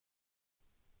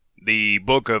The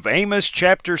book of Amos,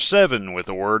 chapter 7, with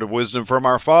a word of wisdom from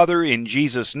our Father, in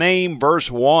Jesus' name,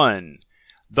 verse 1.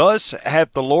 Thus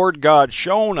hath the Lord God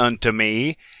shown unto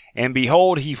me, and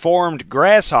behold, he formed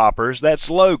grasshoppers, that's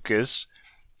locusts,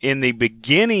 in the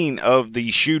beginning of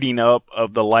the shooting up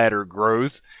of the latter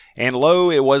growth, and lo,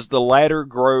 it was the latter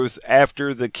growth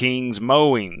after the king's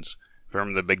mowings.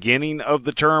 From the beginning of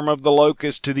the term of the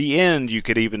locust to the end, you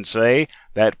could even say,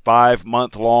 that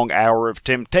 5-month-long hour of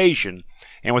temptation.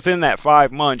 And within that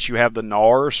 5 months, you have the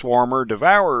gnawer, swarmer,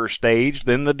 devourer stage,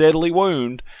 then the deadly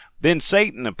wound. Then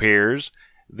Satan appears,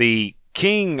 the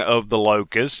king of the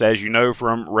locusts, as you know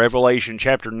from Revelation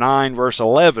chapter 9, verse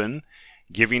 11,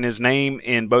 giving his name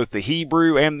in both the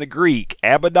Hebrew and the Greek,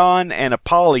 Abaddon and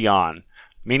Apollyon,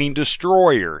 meaning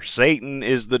destroyer. Satan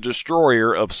is the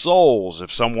destroyer of souls.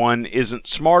 If someone isn't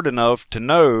smart enough to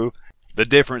know the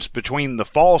difference between the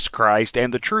false Christ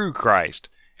and the true Christ,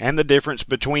 and the difference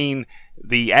between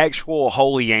the actual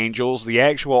holy angels, the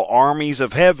actual armies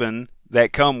of heaven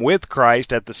that come with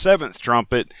Christ at the 7th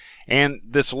trumpet, and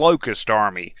this locust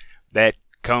army that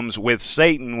comes with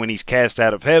Satan when he's cast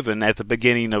out of heaven at the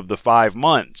beginning of the 5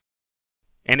 months.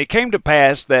 And it came to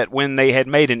pass that when they had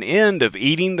made an end of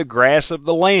eating the grass of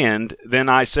the land, then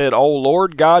I said, O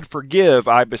Lord God, forgive,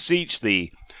 I beseech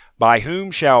thee. By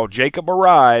whom shall Jacob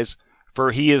arise?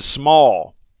 For he is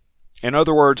small. In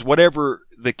other words, whatever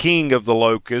the king of the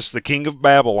locusts, the king of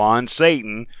Babylon,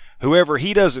 Satan, whoever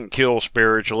he doesn't kill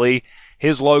spiritually,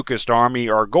 his locust army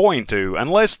are going to,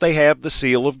 unless they have the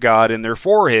seal of God in their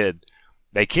forehead.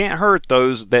 They can't hurt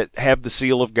those that have the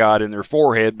seal of God in their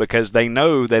forehead because they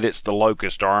know that it's the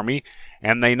locust army,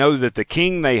 and they know that the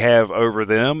king they have over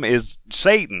them is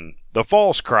Satan, the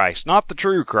false Christ, not the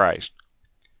true Christ.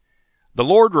 The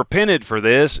Lord repented for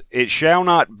this. It shall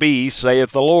not be,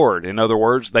 saith the Lord. In other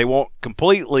words, they won't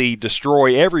completely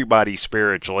destroy everybody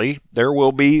spiritually. There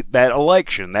will be that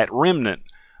election, that remnant,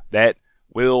 that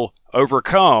will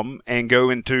overcome and go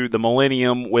into the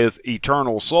millennium with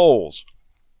eternal souls.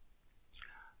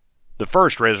 The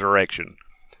first resurrection.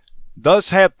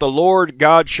 Thus hath the Lord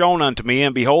God shown unto me,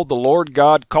 and behold, the Lord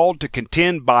God called to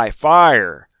contend by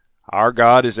fire. Our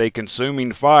God is a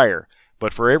consuming fire.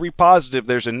 But for every positive,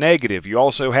 there's a negative. You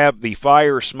also have the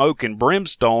fire, smoke, and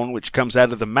brimstone, which comes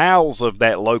out of the mouths of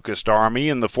that locust army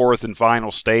in the 4th and final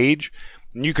stage.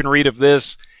 And you can read of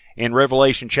this in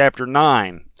Revelation chapter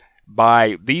 9.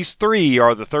 By these three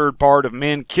are the third part of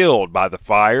men killed, by the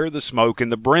fire, the smoke,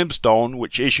 and the brimstone,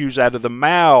 which issues out of the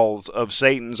mouths of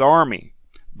Satan's army,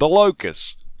 the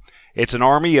locusts. It's an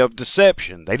army of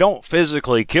deception. They don't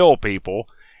physically kill people,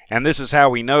 and this is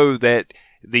how we know that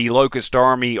the locust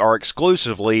army are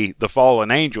exclusively the fallen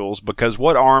angels, because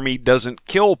what army doesn't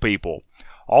kill people?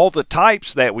 All the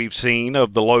types that we've seen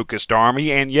of the locust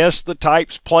army, and yes, the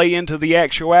types play into the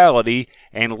actuality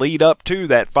and lead up to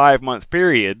that 5-month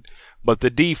period, but the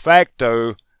de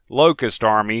facto locust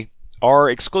army are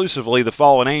exclusively the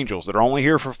fallen angels that are only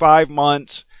here for 5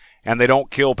 months, and they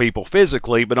don't kill people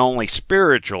physically, but only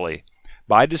spiritually,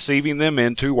 by deceiving them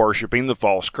into worshiping the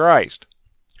false Christ.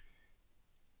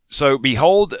 So,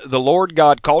 behold, the Lord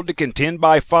God called to contend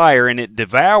by fire, and it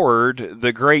devoured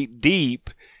the great deep,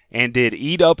 and did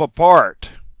eat up a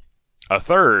part, a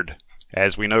third,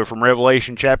 as we know from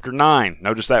Revelation chapter 9.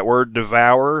 Notice that word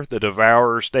devour, the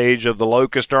devourer stage of the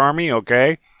locust army,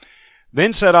 okay?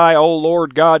 Then said I, O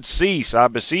Lord God, cease, I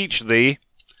beseech thee.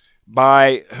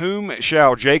 By whom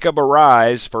shall Jacob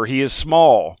arise? For he is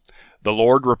small. The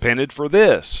Lord repented for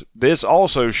this. This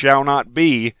also shall not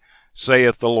be,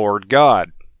 saith the Lord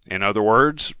God. In other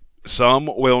words, some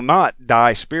will not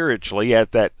die spiritually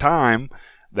at that time.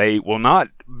 They will not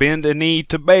bend a knee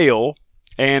to Baal,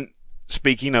 and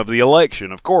speaking of the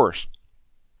election, of course.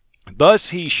 Thus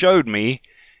he showed me,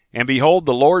 and behold,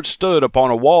 the Lord stood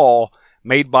upon a wall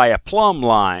made by a plumb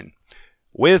line,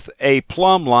 with a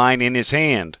plumb line in his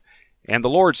hand. And the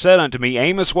Lord said unto me,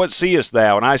 Amos, what seest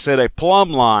thou? And I said, a plumb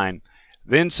line.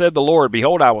 Then said the Lord,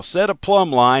 behold, I will set a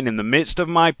plumb line in the midst of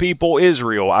my people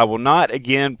Israel. I will not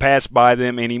again pass by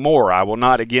them any more. I will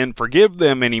not again forgive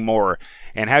them any more.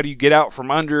 And how do you get out from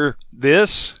under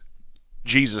this?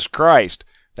 Jesus Christ.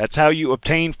 That's how you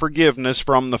obtain forgiveness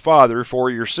from the Father for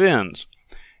your sins,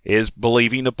 is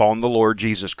believing upon the Lord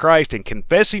Jesus Christ and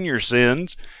confessing your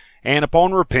sins, and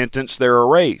upon repentance they're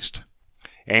erased.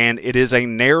 And it is a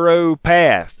narrow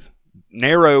path.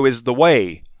 Narrow is the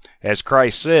way, as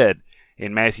Christ said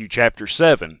in Matthew chapter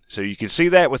 7. So you can see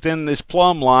that within this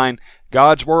plumb line,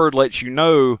 God's Word lets you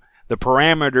know the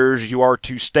parameters you are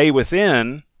to stay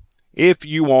within if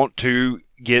you want to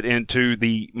get into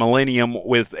the millennium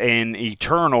with an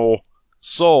eternal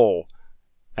soul.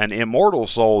 an immortal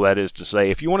soul, that is to say,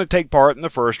 if you want to take part in the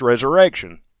first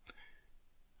resurrection.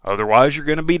 Otherwise, you're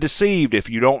going to be deceived if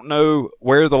you don't know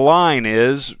where the line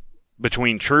is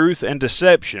between truth and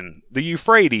deception, the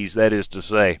Euphrates, that is to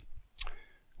say,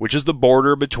 which is the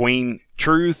border between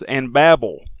truth and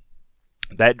Babel.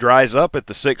 That dries up at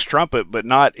the sixth trumpet, but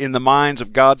not in the minds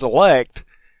of God's elect.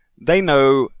 They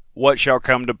know what shall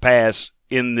come to pass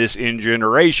in this end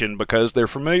generation because they're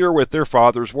familiar with their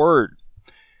father's word.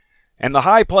 And the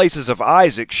high places of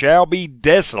Isaac shall be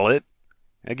desolate.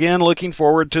 Again, looking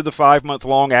forward to the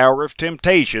 5-month-long hour of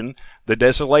temptation, the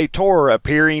desolator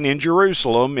appearing in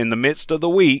Jerusalem in the midst of the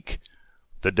week,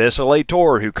 the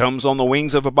desolator who comes on the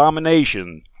wings of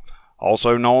abomination,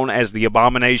 also known as the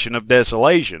abomination of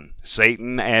desolation,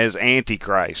 Satan as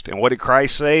Antichrist. And what did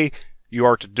Christ say you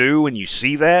are to do when you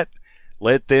see that?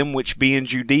 Let them which be in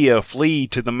Judea flee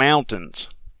to the mountains.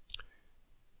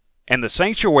 And the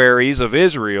sanctuaries of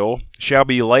Israel shall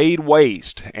be laid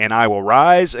waste, and I will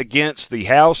rise against the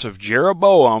house of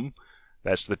Jeroboam,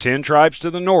 that's the 10 tribes to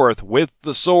the north, with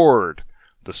the sword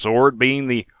being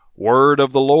the word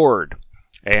of the Lord.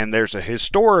 And there's a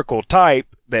historical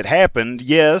type that happened,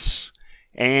 yes,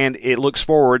 and it looks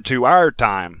forward to our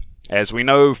time. As we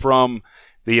know from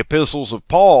the epistles of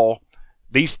Paul,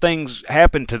 these things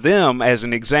happened to them as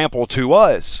an example to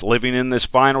us, living in this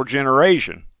final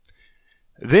generation.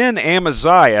 Then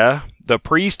Amaziah, the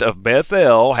priest of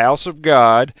Bethel, house of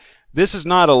God, this is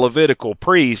not a Levitical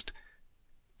priest.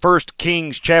 1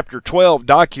 Kings chapter 12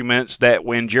 documents that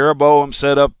when Jeroboam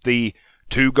set up the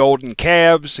 2 golden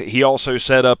calves, he also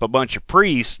set up a bunch of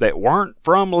priests that weren't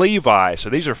from Levi. So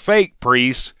these are fake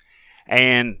priests,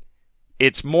 and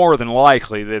it's more than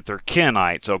likely that they're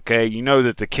Kenites, okay? You know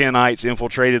that the Kenites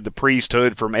infiltrated the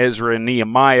priesthood from Ezra and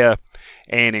Nehemiah,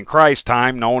 and in Christ's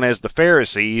time known as the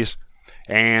Pharisees.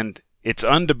 And it's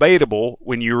undebatable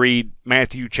when you read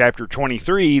Matthew chapter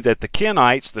 23 that the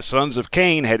Kenites, the sons of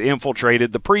Cain, had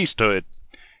infiltrated the priesthood.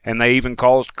 And they even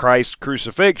caused Christ's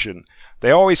crucifixion.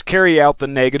 They always carry out the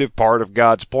negative part of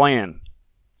God's plan.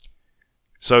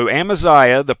 So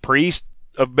Amaziah, the priest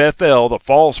of Bethel, the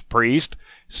false priest,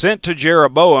 sent to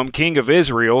Jeroboam, king of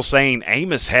Israel, saying,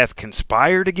 Amos hath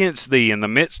conspired against thee in the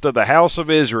midst of the house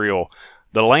of Israel.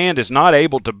 The land is not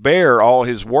able to bear all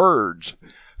his words.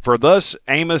 For thus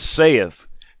Amos saith,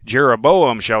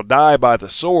 Jeroboam shall die by the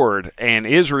sword, and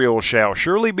Israel shall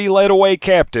surely be led away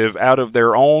captive out of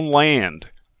their own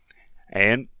land.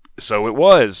 And so it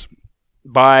was,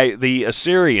 by the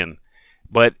Assyrian.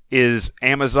 But is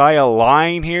Amaziah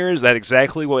lying here? Is that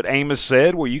exactly what Amos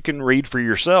said? Well, you can read for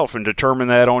yourself and determine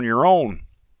that on your own.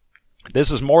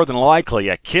 This is more than likely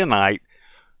a Kenite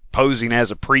posing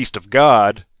as a priest of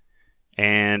God,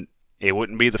 and it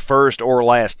wouldn't be the first or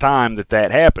last time that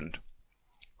that happened.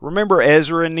 Remember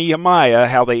Ezra and Nehemiah,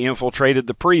 how they infiltrated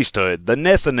the priesthood, the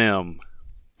Nethinim,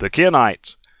 the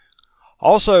Kenites.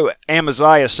 Also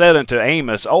Amaziah said unto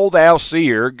Amos, O thou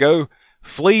seer, go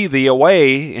flee thee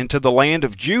away into the land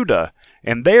of Judah,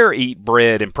 and there eat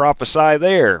bread and prophesy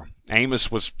there.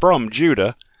 Amos was from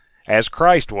Judah, as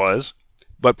Christ was,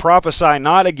 but prophesy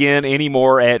not again any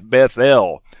more at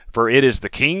Bethel, for it is the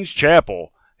king's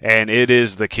chapel, and it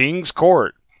is the king's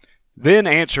court. Then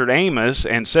answered Amos,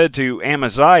 and said to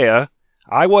Amaziah,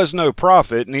 I was no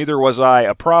prophet, neither was I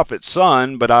a prophet's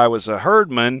son, but I was a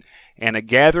herdman and a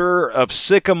gatherer of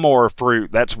sycamore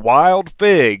fruit. That's wild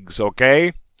figs,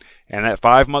 okay? And that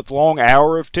 5-month-long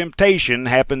hour of temptation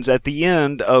happens at the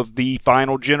end of the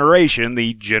final generation,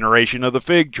 the generation of the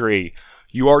fig tree.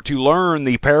 You are to learn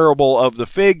the parable of the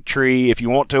fig tree if you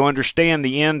want to understand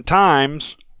the end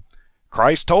times.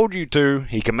 Christ told you to.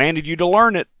 He commanded you to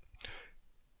learn it.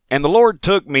 And the Lord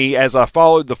took me as I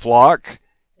followed the flock,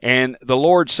 and the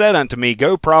Lord said unto me,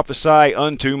 Go prophesy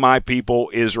unto my people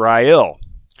Israel.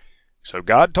 So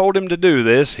God told him to do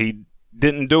this. He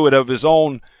didn't do it of his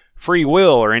own free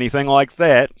will or anything like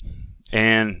that.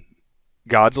 And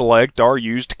God's elect are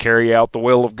used to carry out the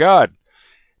will of God.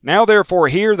 Now therefore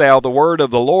hear thou the word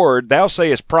of the Lord. Thou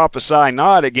sayest, Prophesy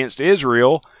not against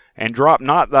Israel, and drop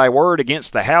not thy word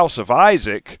against the house of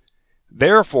Isaac.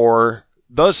 Therefore,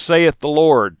 thus saith the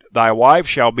Lord, Thy wife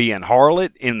shall be an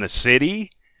harlot in the city.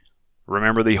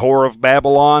 Remember the whore of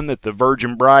Babylon that the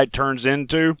virgin bride turns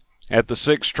into at the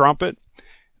 6th trumpet?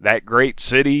 That great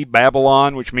city,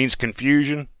 Babylon, which means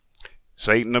confusion.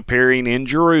 Satan appearing in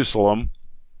Jerusalem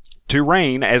to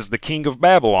reign as the king of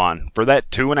Babylon for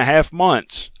that 2.5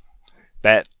 months.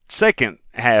 That second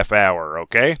half hour,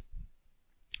 okay?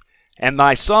 And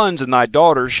thy sons and thy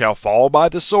daughters shall fall by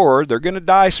the sword. They're going to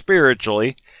die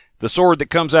spiritually. The sword that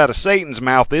comes out of Satan's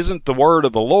mouth isn't the word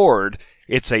of the Lord.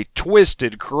 It's a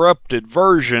twisted, corrupted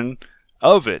version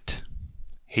of it.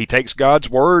 he takes God's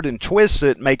word and twists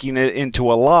it, making it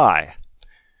into a lie.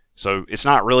 So it's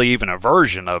not really even a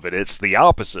version of it. It's the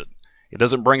opposite. It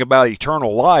doesn't bring about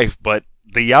eternal life, but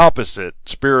the opposite,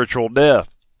 spiritual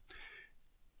death.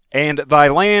 And thy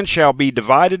land shall be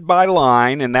divided by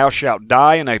line, and thou shalt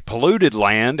die in a polluted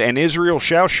land, and Israel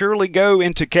shall surely go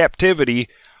into captivity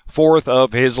forth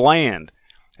of his land.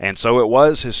 And so it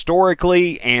was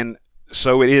historically, and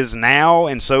so it is now,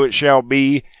 and so it shall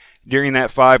be during that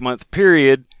 5-month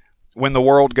period when the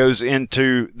world goes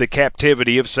into the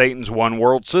captivity of Satan's one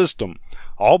world system.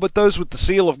 All but those with the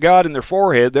seal of God in their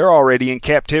forehead, they're already in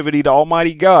captivity to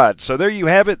Almighty God. So there you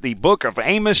have it, the book of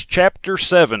Amos chapter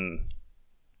 7.